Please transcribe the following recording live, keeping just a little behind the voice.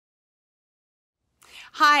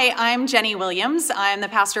Hi, I'm Jenny Williams. I'm the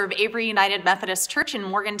pastor of Avery United Methodist Church in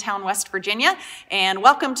Morgantown, West Virginia, and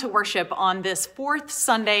welcome to worship on this fourth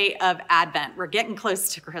Sunday of Advent. We're getting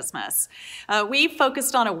close to Christmas. We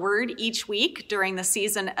focused on a word each week during the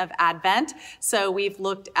season of Advent, so we've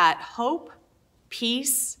looked at hope,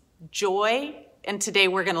 peace, joy, and today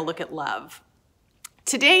we're going to look at love.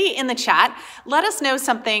 Today in the chat, let us know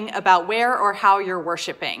something about where or how you're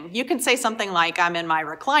worshiping. You can say something like, I'm in my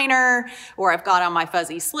recliner, or I've got on my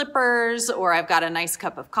fuzzy slippers, or I've got a nice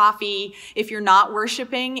cup of coffee. If you're not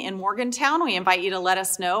worshiping in Morgantown, we invite you to let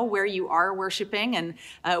us know where you are worshiping, and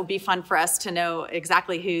it would be fun for us to know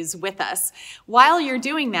exactly who's with us. While you're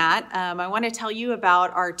doing that, I want to tell you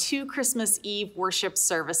about our 2 Christmas Eve worship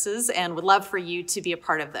services, and would love for you to be a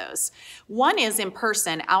part of those. One is in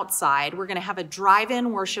person outside. We're going to have a drive-in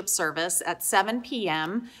worship service at 7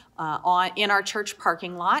 p.m. In our church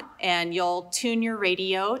parking lot, and you'll tune your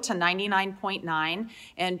radio to 99.9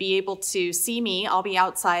 and be able to see me. I'll be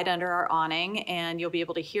outside under our awning, and you'll be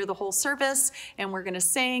able to hear the whole service, and we're going to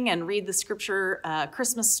sing and read the scripture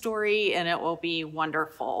Christmas story, and it will be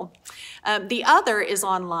wonderful. The other is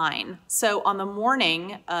online. So on the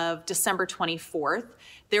morning of December 24th,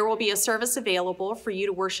 there will be a service available for you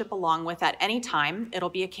to worship along with at any time. It'll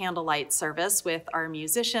be a candlelight service with our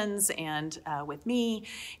musicians and with me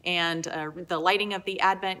and the lighting of the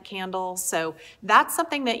Advent candle. So that's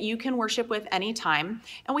something that you can worship with anytime.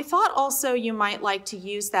 And we thought also you might like to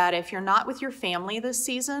use that if you're not with your family this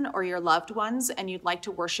season or your loved ones and you'd like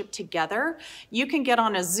to worship together. You can get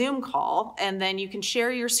on a Zoom call and then you can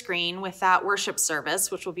share your screen with that worship service,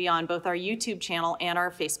 which will be on both our YouTube channel and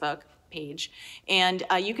our Facebook page, and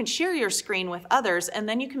you can share your screen with others, and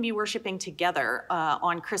then you can be worshiping together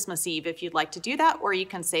on Christmas Eve if you'd like to do that, or you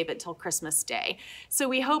can save it till Christmas Day. So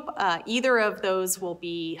we hope either of those will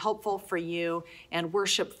be helpful for you and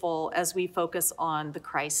worshipful as we focus on the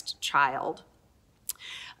Christ child.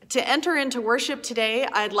 To enter into worship today,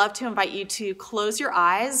 I'd love to invite you to close your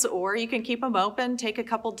eyes, or you can keep them open, take a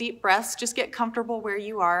couple deep breaths, just get comfortable where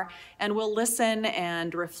you are, and we'll listen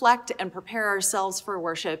and reflect and prepare ourselves for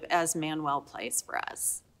worship as Manuel plays for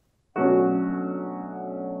us.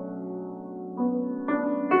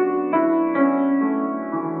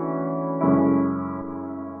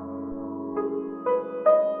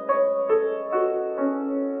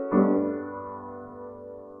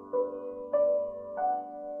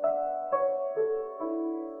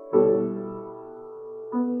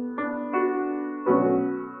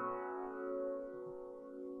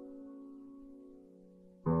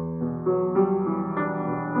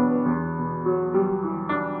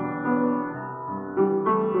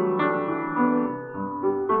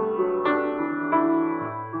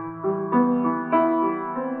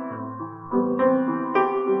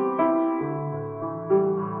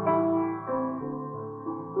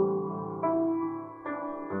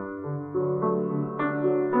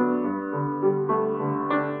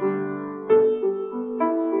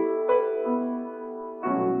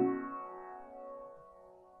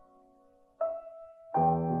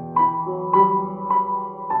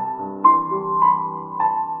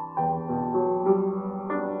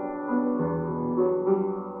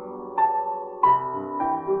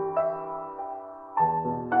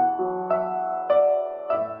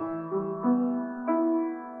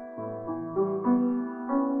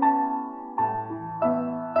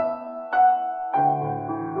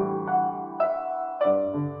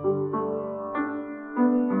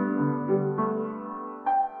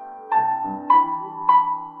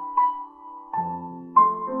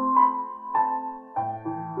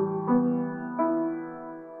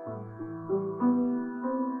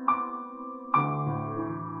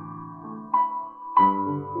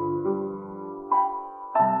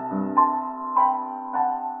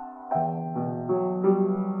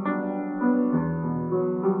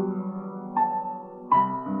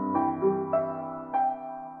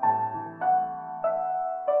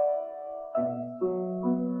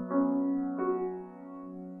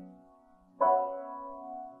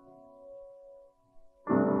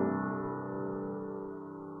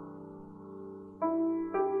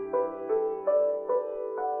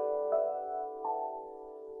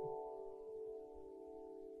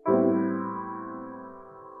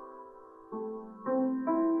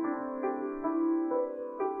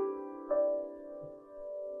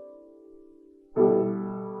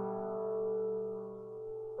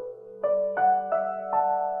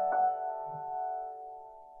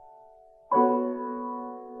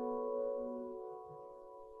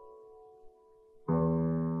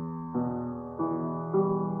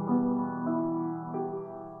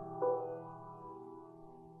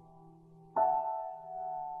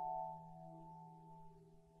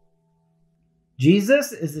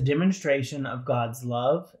 Jesus is the demonstration of God's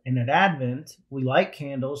love, and at Advent, we light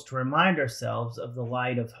candles to remind ourselves of the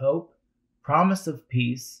light of hope, promise of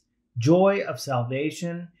peace, joy of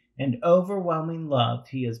salvation, and overwhelming love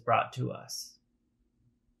he has brought to us.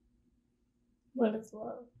 What is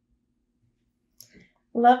love?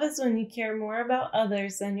 Love is when you care more about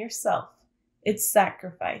others than yourself. It's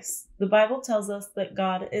sacrifice. The Bible tells us that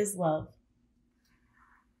God is love.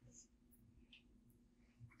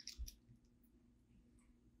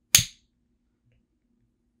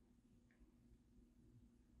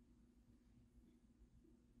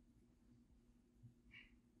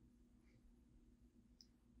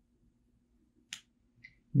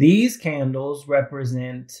 These candles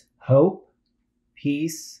represent hope,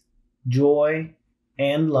 peace, joy,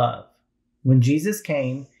 and love. When Jesus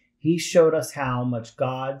came, he showed us how much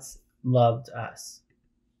God loved us.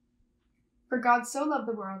 For God so loved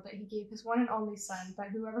the world that he gave his one and only Son,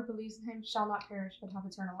 that whoever believes in him shall not perish but have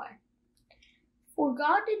eternal life. For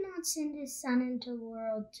God did not send his Son into the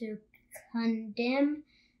world to condemn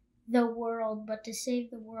the world, but to save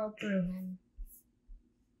the world through him.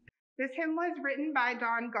 This hymn was written by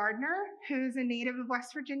Don Gardner, who's a native of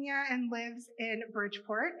West Virginia and lives in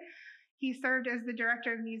Bridgeport. He served as the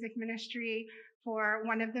director of music ministry for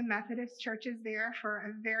one of the Methodist churches there for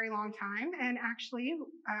a very long time. And actually,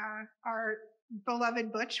 our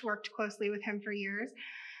beloved Butch worked closely with him for years.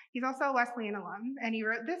 He's also a Wesleyan alum, and he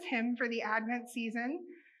wrote this hymn for the Advent season.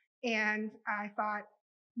 And I thought,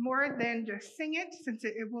 more than just sing it, since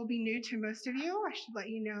it will be new to most of you, I should let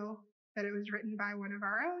you know that it was written by one of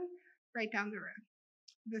our own right down the road.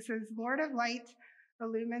 This is Lord of Light,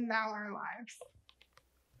 illumine thou our lives.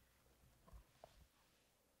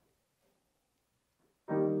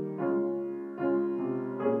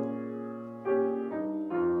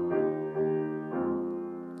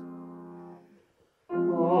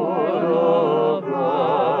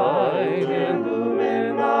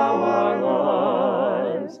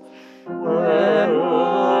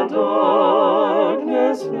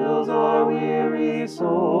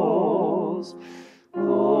 Souls,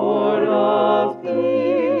 Lord of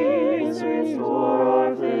peace, restore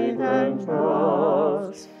our faith and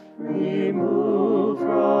trust. Remove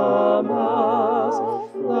from us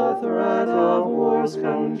the threat of war's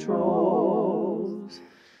controls.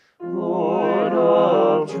 Lord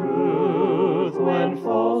of truth, when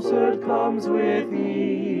falsehood comes with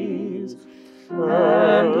ease,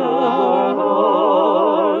 and our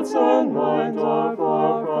hearts and minds are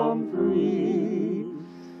far from free,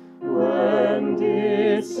 when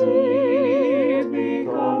deceit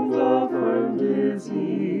becomes a firm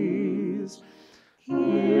disease,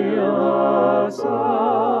 heal us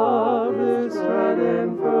of this dread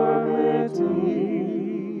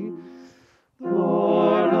infirmity.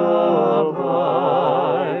 Lord of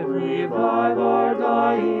life, revive our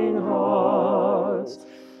dying hearts,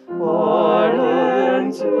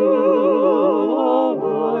 pardon to a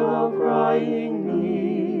world of crying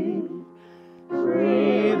need.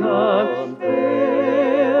 Breathe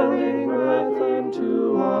unfailing breath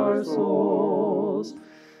into our souls.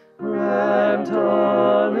 Grant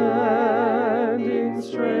unending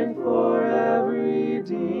strength for every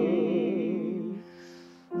deed.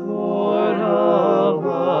 Lord of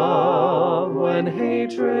love, when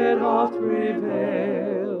hatred oft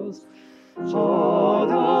prevails, show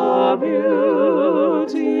the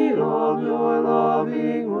beauty of your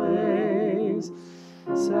loving ways.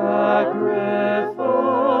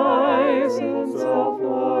 Sacrifice himself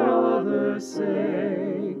for others'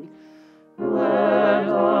 sake. Let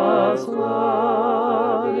us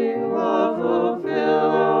loving love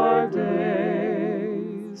fulfill our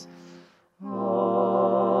days. Amen.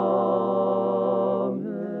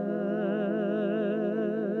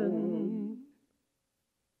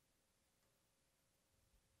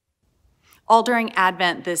 All during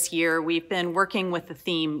Advent this year, we've been working with the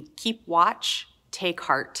theme, Keep Watch, Take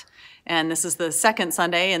Heart. And this is the second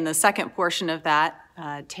Sunday and the second portion of that,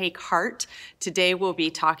 Take Heart. Today we'll be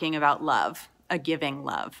talking about love, a giving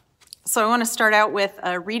love. So I want to start out with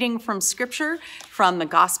a reading from Scripture from the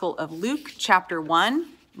Gospel of Luke, chapter 1,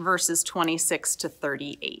 verses 26 to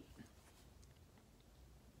 38.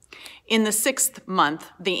 In the 6th month,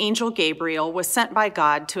 the angel Gabriel was sent by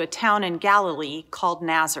God to a town in Galilee called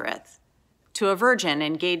Nazareth, to a virgin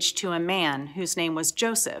engaged to a man whose name was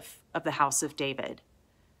Joseph of the house of David.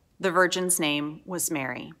 The virgin's name was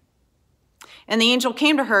Mary. And the angel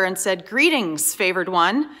came to her and said, "Greetings, favored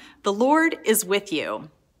one, the Lord is with you."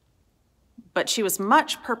 But she was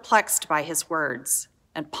much perplexed by his words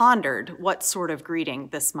and pondered what sort of greeting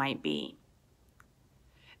this might be.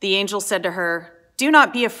 The angel said to her, "Do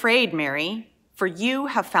not be afraid, Mary, for you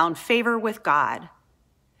have found favor with God.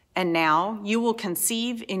 And now you will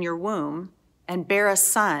conceive in your womb and bear a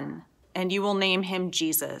son, and you will name him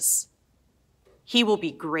Jesus. He will be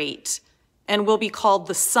great and will be called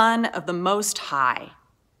the Son of the Most High.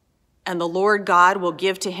 And the Lord God will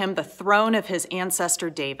give to him the throne of his ancestor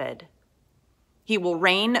David. He will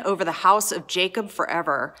reign over the house of Jacob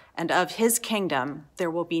forever, and of his kingdom there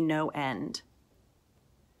will be no end.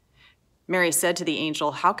 Mary said to the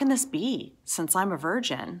angel, "How can this be, since I'm a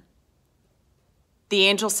virgin?" The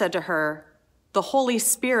angel said to her, "The Holy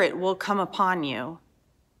Spirit will come upon you,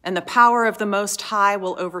 and the power of the Most High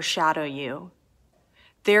will overshadow you.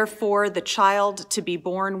 Therefore, the child to be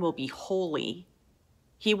born will be holy.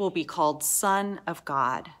 He will be called Son of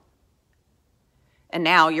God. And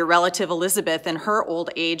now your relative Elizabeth, in her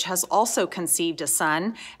old age, has also conceived a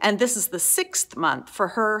son, and this is the 6th month for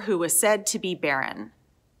her who was said to be barren.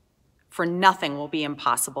 For nothing will be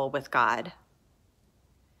impossible with God."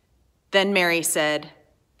 Then Mary said,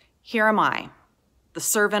 "Here am I, the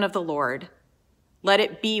servant of the Lord. Let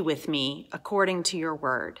it be with me according to your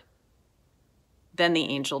word." Then the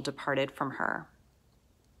angel departed from her.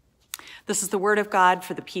 This is the word of God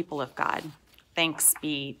for the people of God. Thanks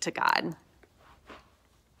be to God.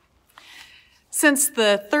 Since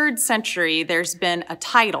the 3rd century, there's been a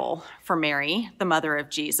title for Mary, the mother of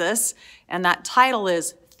Jesus, and that title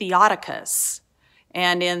is Theotokos.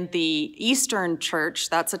 And in the Eastern Church,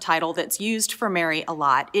 that's a title that's used for Mary a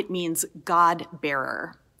lot. It means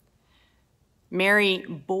God-bearer. Mary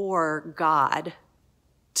bore God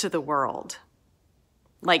to the world,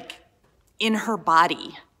 like in her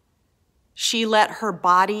body. She let her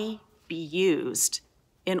body be used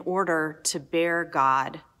in order to bear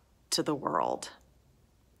God to the world.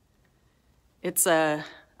 It's a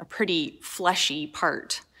pretty fleshy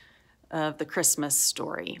part of the Christmas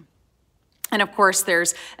story. And of course,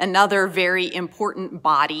 there's another very important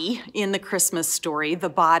body in the Christmas story, the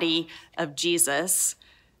body of Jesus,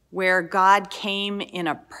 where God came in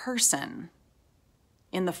a person,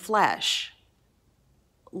 in the flesh,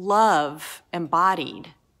 love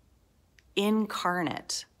embodied,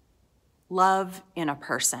 incarnate, love in a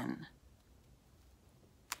person.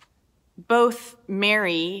 Both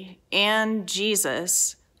Mary and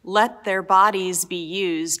Jesus let their bodies be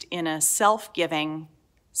used in a self-giving,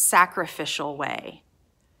 sacrificial way.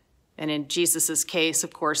 And in Jesus's case,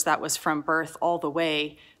 of course, that was from birth all the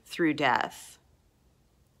way through death.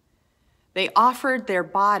 They offered their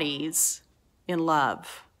bodies in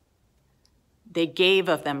love. They gave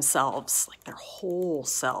of themselves, like their whole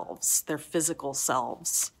selves, their physical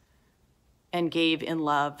selves, and gave in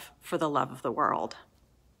love for the love of the world.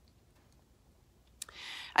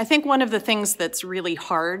 I think one of the things that's really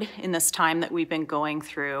hard in this time that we've been going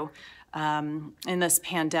through in this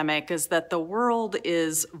pandemic is that the world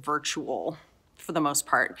is virtual for the most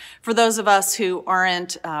part. For those of us who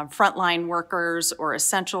aren't frontline workers or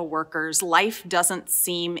essential workers, life doesn't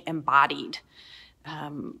seem embodied.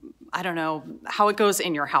 I don't know how it goes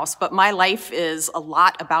in your house, but my life is a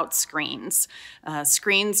lot about screens.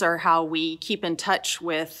 Screens are how we keep in touch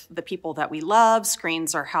with the people that we love.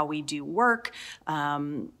 Screens are how we do work.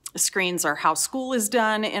 Screens are how school is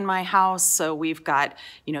done in my house. So we've got,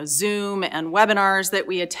 Zoom and webinars that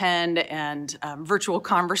we attend, and virtual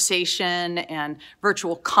conversation and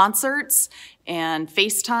virtual concerts and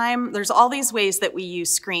FaceTime. There's all these ways that we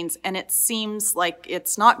use screens, and it seems like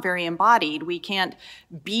it's not very embodied. We can't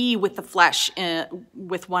be with the flesh,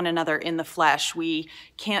 with one another in the flesh. We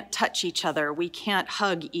can't touch each other. We can't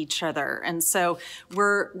hug each other. And so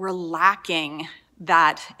we're lacking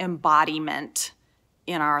that embodiment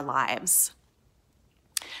in our lives.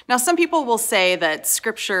 Now, some people will say that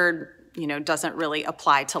Scripture, doesn't really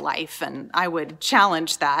apply to life, and I would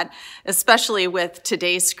challenge that, especially with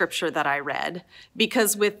today's Scripture that I read,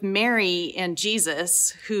 because with Mary and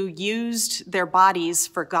Jesus, who used their bodies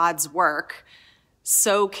for God's work,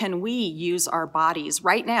 so can we use our bodies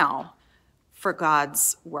right now for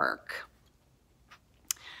God's work.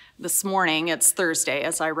 This morning, it's Thursday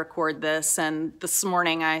as I record this, and this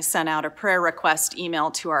morning I sent out a prayer request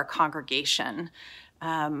email to our congregation.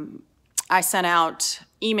 I sent out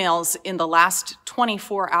emails in the last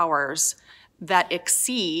 24 hours that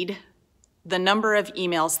exceed the number of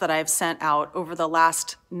emails that I've sent out over the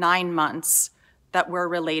last 9 months that were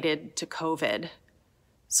related to COVID.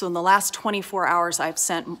 So in the last 24 hours, I've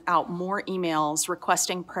sent out more emails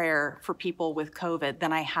requesting prayer for people with COVID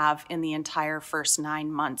than I have in the entire first 9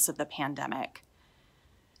 months of the pandemic.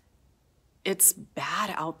 It's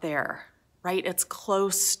bad out there, right? It's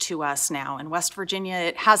close to us now. In West Virginia,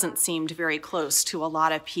 it hasn't seemed very close to a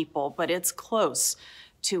lot of people, but it's close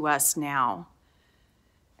to us now.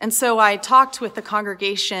 And so I talked with the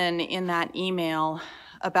congregation in that email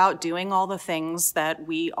about doing all the things that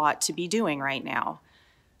we ought to be doing right now.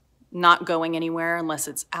 Not going anywhere unless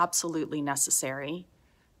it's absolutely necessary.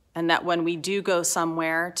 And that when we do go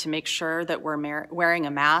somewhere, to make sure that we're wearing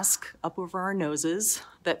a mask up over our noses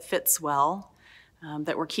that fits well,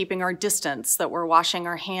 that we're keeping our distance, that we're washing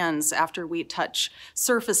our hands after we touch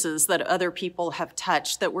surfaces that other people have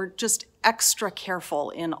touched, that we're just extra careful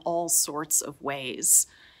in all sorts of ways.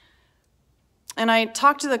 And I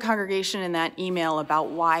talked to the congregation in that email about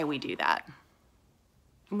why we do that.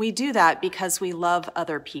 We do that because we love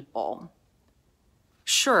other people.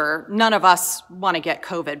 Sure, none of us want to get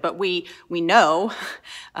COVID, but we know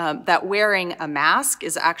that wearing a mask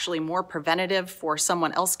is actually more preventative for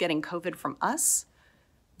someone else getting COVID from us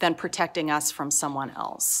than protecting us from someone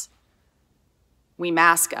else. We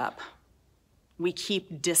mask up. We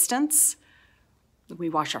keep distance. We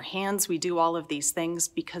wash our hands. We do all of these things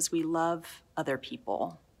because we love other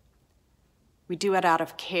people. We do it out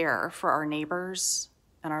of care for our neighbors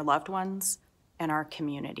and our loved ones and our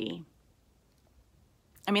community.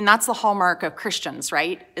 I mean, that's the hallmark of Christians,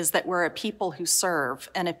 right? Is that we're a people who serve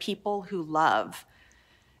and a people who love.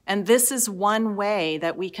 And this is one way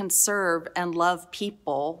that we can serve and love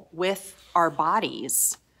people with our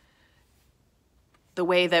bodies. The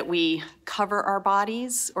way that we cover our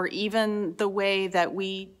bodies, or even the way that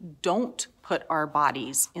we don't put our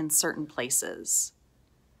bodies in certain places.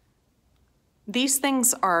 These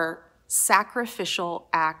things are sacrificial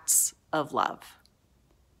acts of love.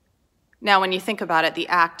 Now, when you think about it, the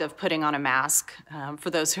act of putting on a mask,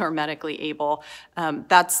 for those who are medically able,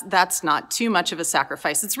 that's not too much of a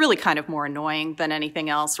sacrifice. It's really kind of more annoying than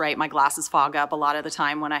anything else, right? My glasses fog up a lot of the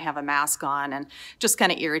time when I have a mask on, and just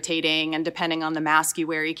kind of irritating, and depending on the mask you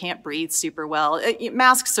wear, you can't breathe super well.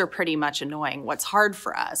 Masks are pretty much annoying. What's hard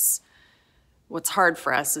for us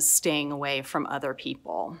is staying away from other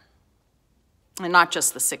people. And not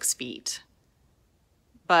just the 6 feet,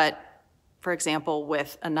 but for example,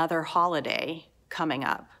 with another holiday coming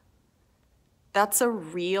up. That's a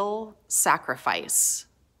real sacrifice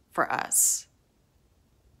for us.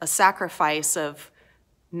 A sacrifice of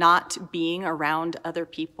not being around other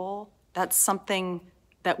people. That's something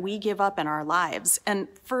that we give up in our lives. And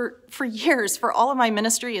for years, for all of my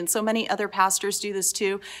ministry, and so many other pastors do this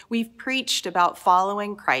too, we've preached about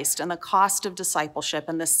following Christ and the cost of discipleship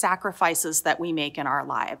and the sacrifices that we make in our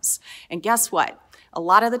lives. And guess what? A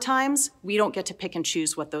lot of the times, we don't get to pick and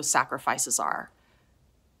choose what those sacrifices are.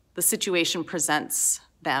 The situation presents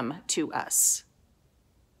them to us.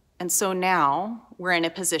 And so now we're in a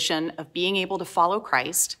position of being able to follow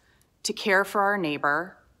Christ, to care for our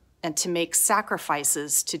neighbor, and to make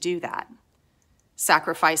sacrifices to do that.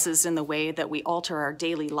 Sacrifices in the way that we alter our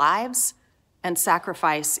daily lives, and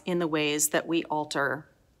sacrifice in the ways that we alter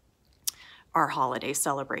our holiday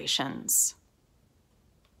celebrations.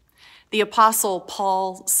 The Apostle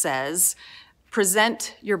Paul says,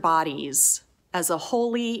 "Present your bodies as a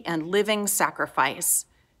holy and living sacrifice,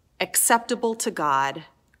 acceptable to God,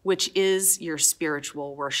 which is your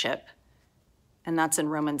spiritual worship." And that's in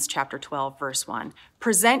Romans chapter 12, verse 1.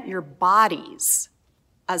 Present your bodies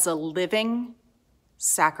as a living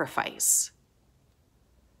sacrifice.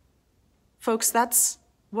 Folks, that's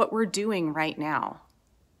what we're doing right now.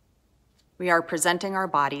 We are presenting our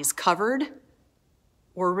bodies covered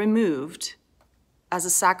or removed as a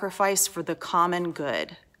sacrifice for the common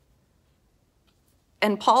good.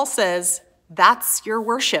 And Paul says, that's your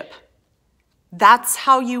worship. That's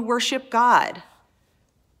how you worship God.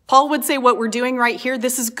 Paul would say what we're doing right here,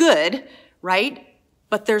 this is good, right?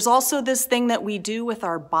 But there's also this thing that we do with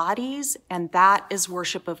our bodies, and that is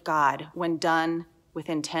worship of God when done with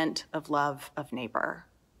intent of love of neighbor.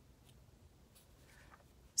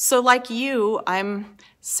 So like you, I'm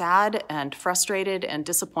sad and frustrated and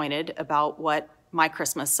disappointed about what my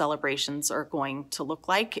Christmas celebrations are going to look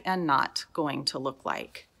like and not going to look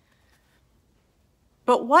like.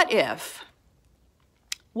 But what if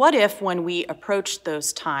when we approached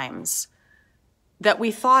those times that we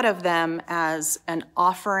thought of them as an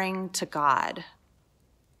offering to God?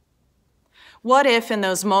 What if in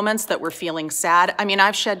those moments that we're feeling sad, I mean,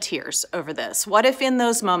 I've shed tears over this. What if in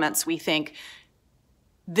those moments we think,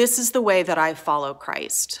 this is the way that I follow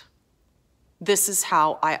Christ. This is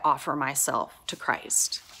how I offer myself to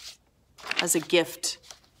Christ as a gift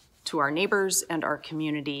to our neighbors and our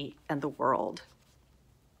community and the world.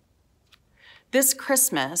 This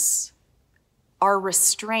Christmas, our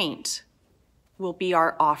restraint will be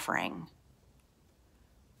our offering.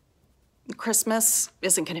 Christmas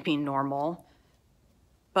isn't going to be normal,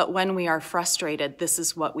 but when we are frustrated, this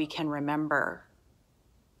is what we can remember.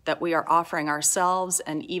 that we are offering ourselves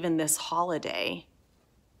and even this holiday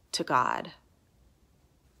to God.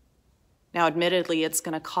 Now, admittedly, it's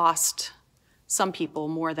going to cost some people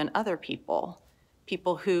more than other people,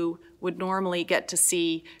 people who would normally get to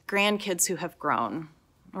see grandkids who have grown,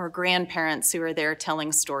 or grandparents who are there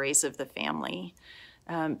telling stories of the family,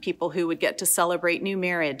 people who would get to celebrate new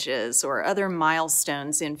marriages or other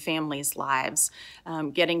milestones in families' lives,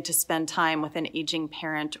 getting to spend time with an aging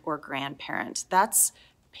parent or grandparent. That's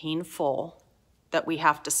painful that we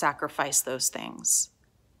have to sacrifice those things.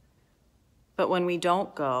 But when we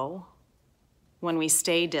don't go, when we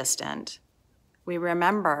stay distant, we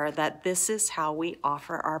remember that this is how we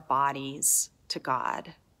offer our bodies to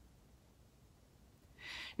God.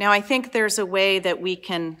 Now, I think there's a way that we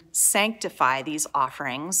can sanctify these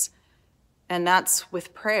offerings, and that's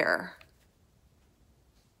with prayer.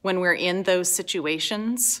 When we're in those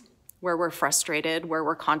situations where we're frustrated, where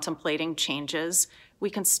we're contemplating changes, we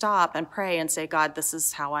can stop and pray and say, God, this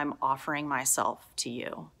is how I'm offering myself to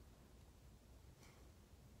you.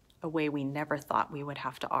 A way we never thought we would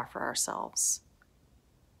have to offer ourselves.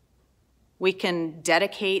 We can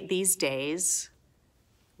dedicate these days,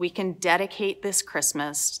 we can dedicate this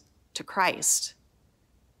Christmas to Christ.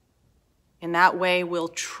 In that way, we'll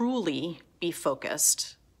truly be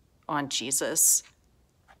focused on Jesus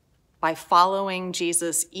by following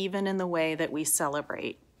Jesus even in the way that we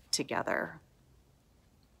celebrate together.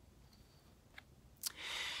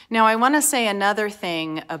 Now, I want to say another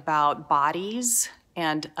thing about bodies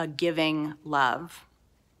and a giving love.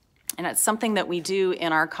 And it's something that we do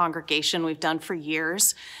in our congregation. We've done for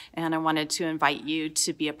years, and I wanted to invite you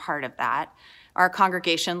to be a part of that. Our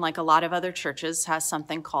congregation, like a lot of other churches, has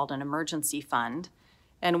something called an emergency fund.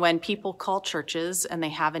 And when people call churches and they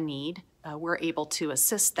have a need, we're able to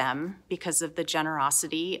assist them because of the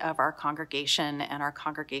generosity of our congregation and our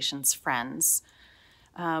congregation's friends.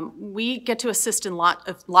 We get to assist in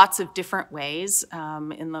lots of different ways.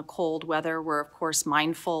 In the cold weather, we're of course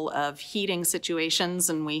mindful of heating situations,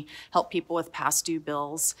 and we help people with past due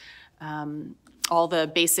bills. All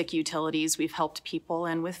the basic utilities, we've helped people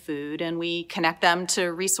and with food, and we connect them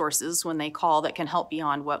to resources when they call that can help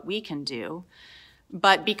beyond what we can do.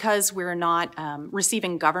 But because we're not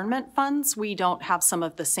receiving government funds, we don't have some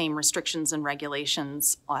of the same restrictions and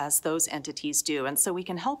regulations as those entities do. And so we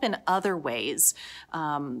can help in other ways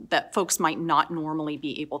that folks might not normally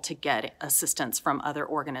be able to get assistance from other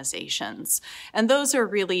organizations. And those are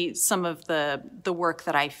really some of the work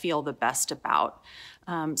that I feel the best about.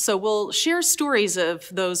 So we'll share stories of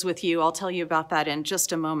those with you. I'll tell you about that in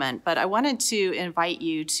just a moment. But I wanted to invite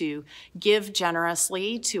you to give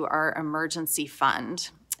generously to our emergency fund.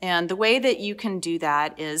 And the way that you can do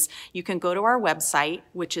that is you can go to our website,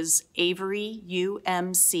 which is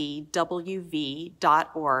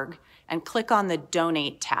averyumcwv.org, and click on the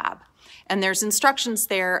Donate tab. And there's instructions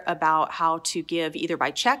there about how to give either by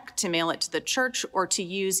check, to mail it to the church, or to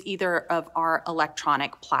use either of our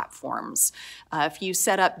electronic platforms. If you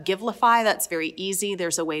set up Givelify, that's very easy.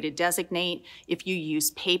 There's a way to designate. If you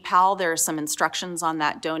use PayPal, there are some instructions on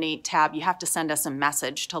that Donate tab. You have to send us a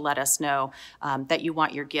message to let us know that you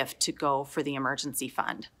want your gift to go for the emergency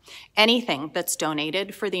fund. Anything that's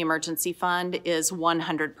donated for the emergency fund is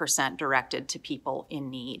 100% directed to people in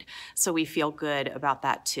need. So we feel good about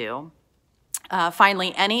that too.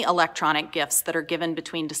 Finally, any electronic gifts that are given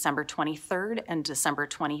between December 23rd and December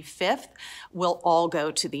 25th will all go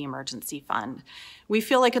to the emergency fund. We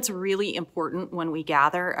feel like it's really important when we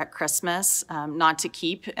gather at Christmas not to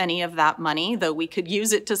keep any of that money, though we could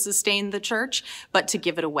use it to sustain the church, but to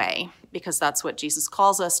give it away, because that's what Jesus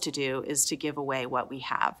calls us to do, is to give away what we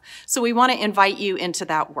have. So we want to invite you into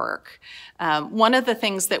that work. One of the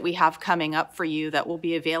things that we have coming up for you that will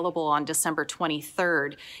be available on December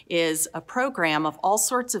 23rd is a program of all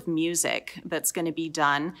sorts of music that's going to be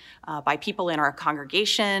done by people in our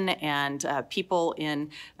congregation and people in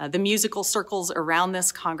the musical circles around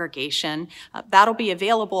this congregation. That'll be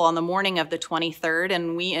available on the morning of the 23rd,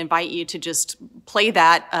 and we invite you to just play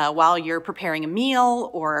that while you're preparing a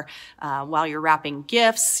meal or while you're wrapping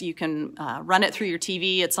gifts. You can run it through your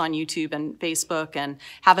TV. It's on YouTube and Facebook, and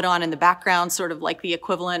have it on in the background, sort of like the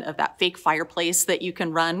equivalent of that fake fireplace that you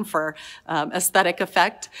can run for aesthetic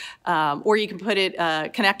effect. Or you can put it,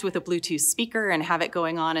 connect with a Bluetooth speaker and have it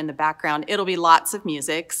going on in the background. It'll be lots of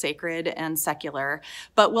music, sacred and secular,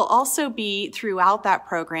 but we'll also be throughout that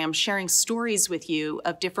program sharing stories with you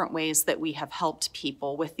of different ways that we have helped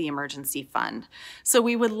people with the emergency fund. So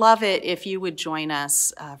we would love it if you would join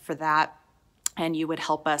us for that, and you would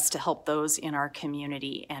help us to help those in our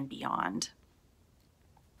community and beyond.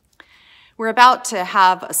 We're about to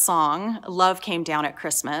have a song, Love Came Down at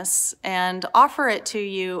Christmas, and offer it to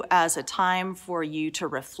you as a time for you to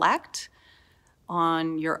reflect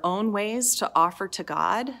on your own ways to offer to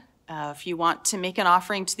God. If you want to make an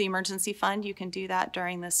offering to the emergency fund, you can do that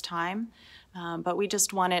during this time. But we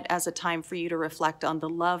just want it as a time for you to reflect on the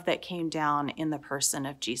love that came down in the person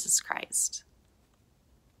of Jesus Christ.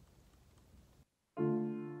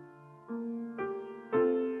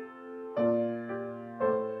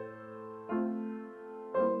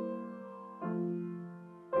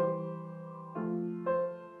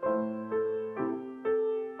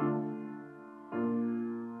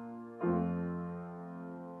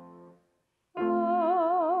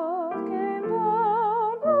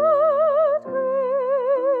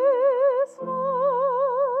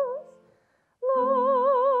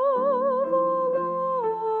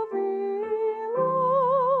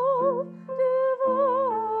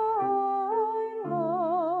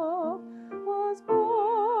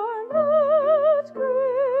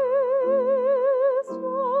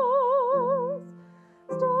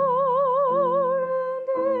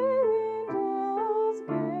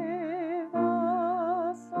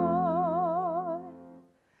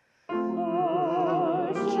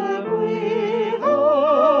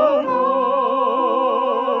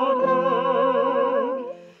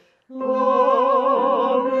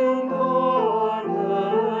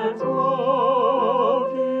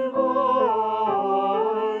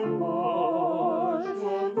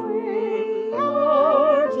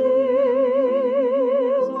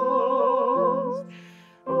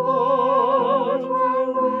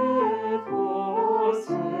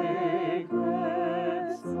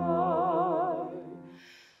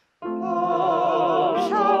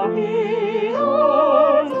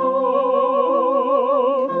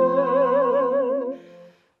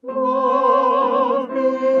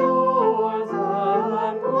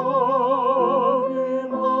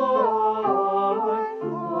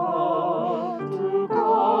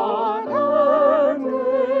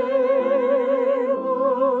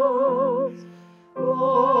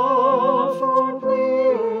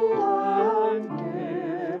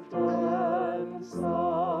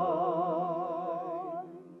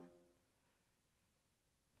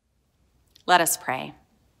 Let us pray.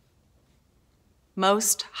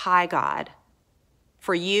 Most high God,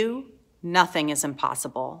 for you, nothing is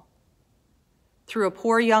impossible. Through a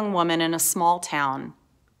poor young woman in a small town,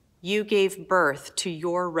 you gave birth to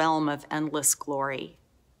your realm of endless glory.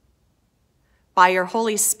 By your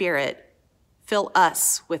Holy Spirit, fill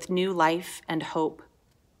us with new life and hope,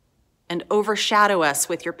 and overshadow us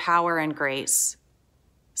with your power and grace,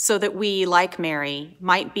 so that we, like Mary,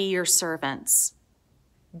 might be your servants,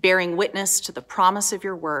 bearing witness to the promise of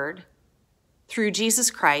your word, through Jesus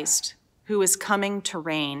Christ, who is coming to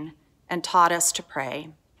reign and taught us to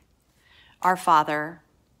pray. Our Father,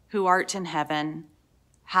 who art in heaven,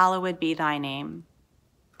 hallowed be thy name.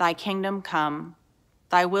 Thy kingdom come,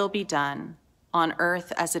 thy will be done, on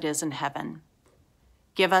earth as it is in heaven.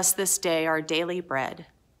 Give us this day our daily bread,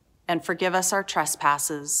 and forgive us our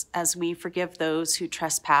trespasses as we forgive those who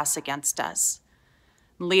trespass against us.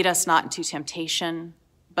 Lead us not into temptation,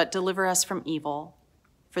 but deliver us from evil.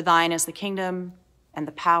 For thine is the kingdom and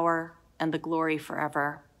the power and the glory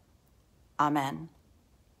forever. Amen.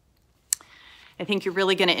 I think you're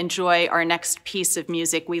really going to enjoy our next piece of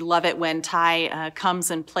music. We love it when Ty comes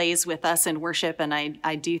and plays with us in worship, and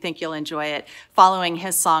I do think you'll enjoy it. Following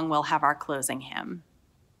his song, we'll have our closing hymn.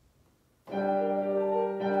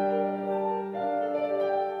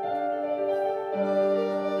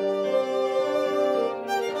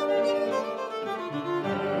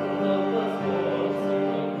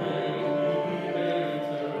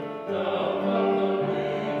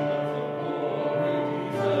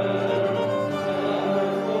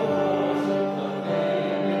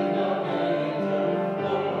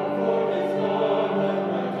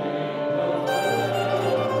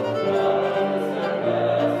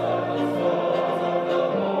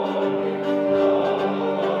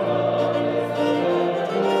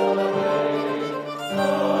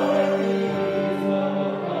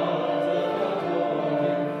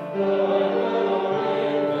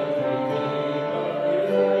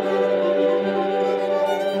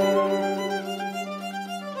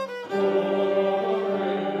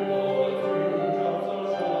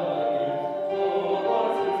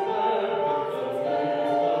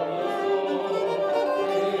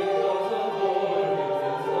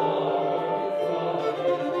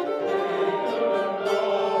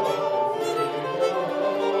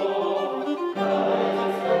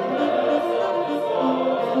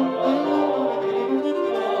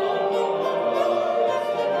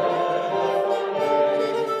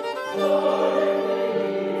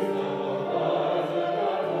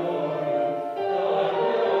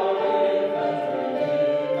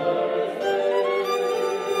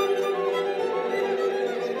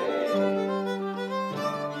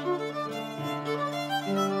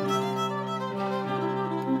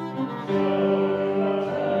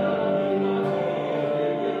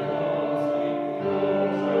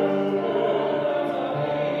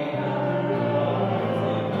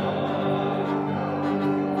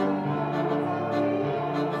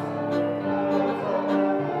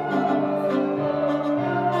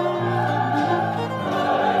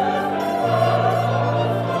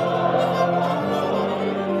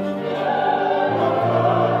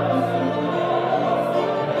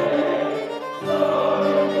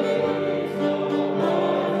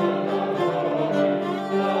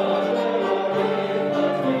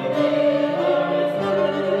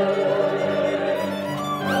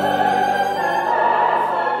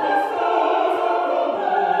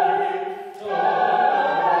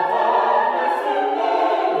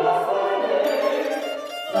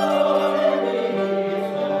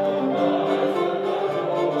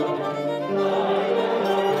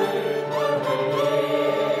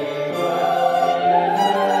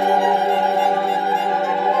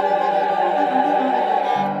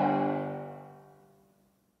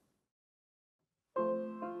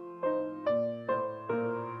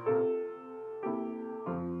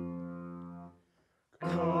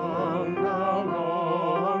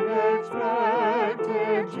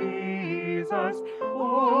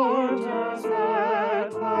 order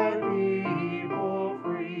set thy people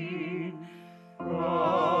free.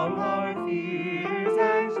 From our fears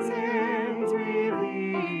and sins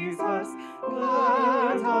release us,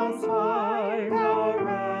 let us find our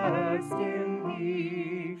rest in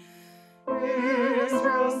thee.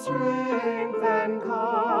 Israel's strength and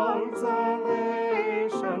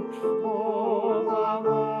consolation, hope of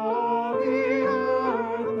all the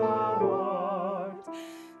earth thou art.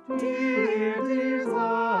 Dear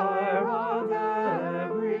desire of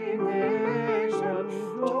every nation,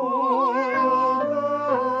 joy of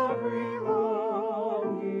every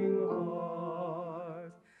longing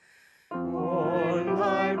heart. Warn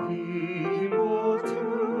thy people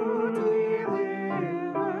to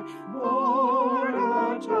deliver, born a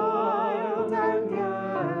child and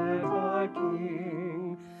yet a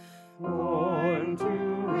king, born to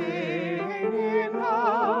reign in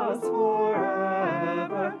us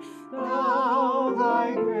forever. Now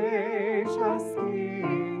thy gracious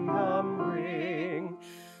kingdom bring,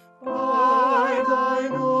 by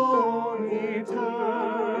thine own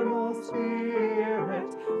eternal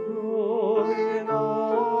Spirit, rule in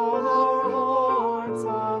all our hearts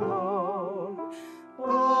alone.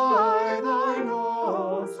 By thine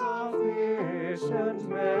all-sufficient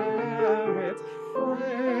merit,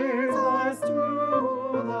 raise us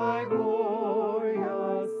to thy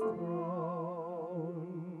glorious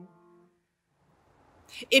throne.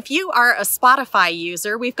 If you are a Spotify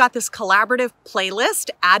user, we've got this collaborative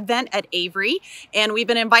playlist, Advent at Avery, and we've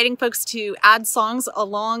been inviting folks to add songs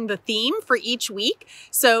along the theme for each week.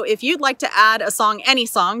 So if you'd like to add a song, any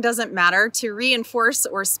song, doesn't matter, to reinforce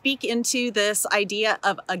or speak into this idea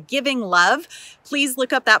of a giving love, please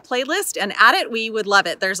look up that playlist and add it. We would love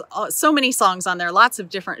it. There's so many songs on there, lots of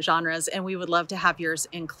different genres, and we would love to have yours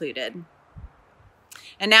included.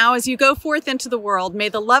 And now, as you go forth into the world, may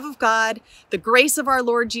the love of God, the grace of our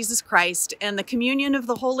Lord Jesus Christ, and the communion of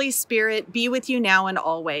the Holy Spirit be with you now and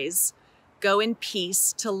always. Go in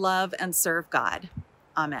peace to love and serve God.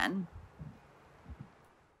 Amen.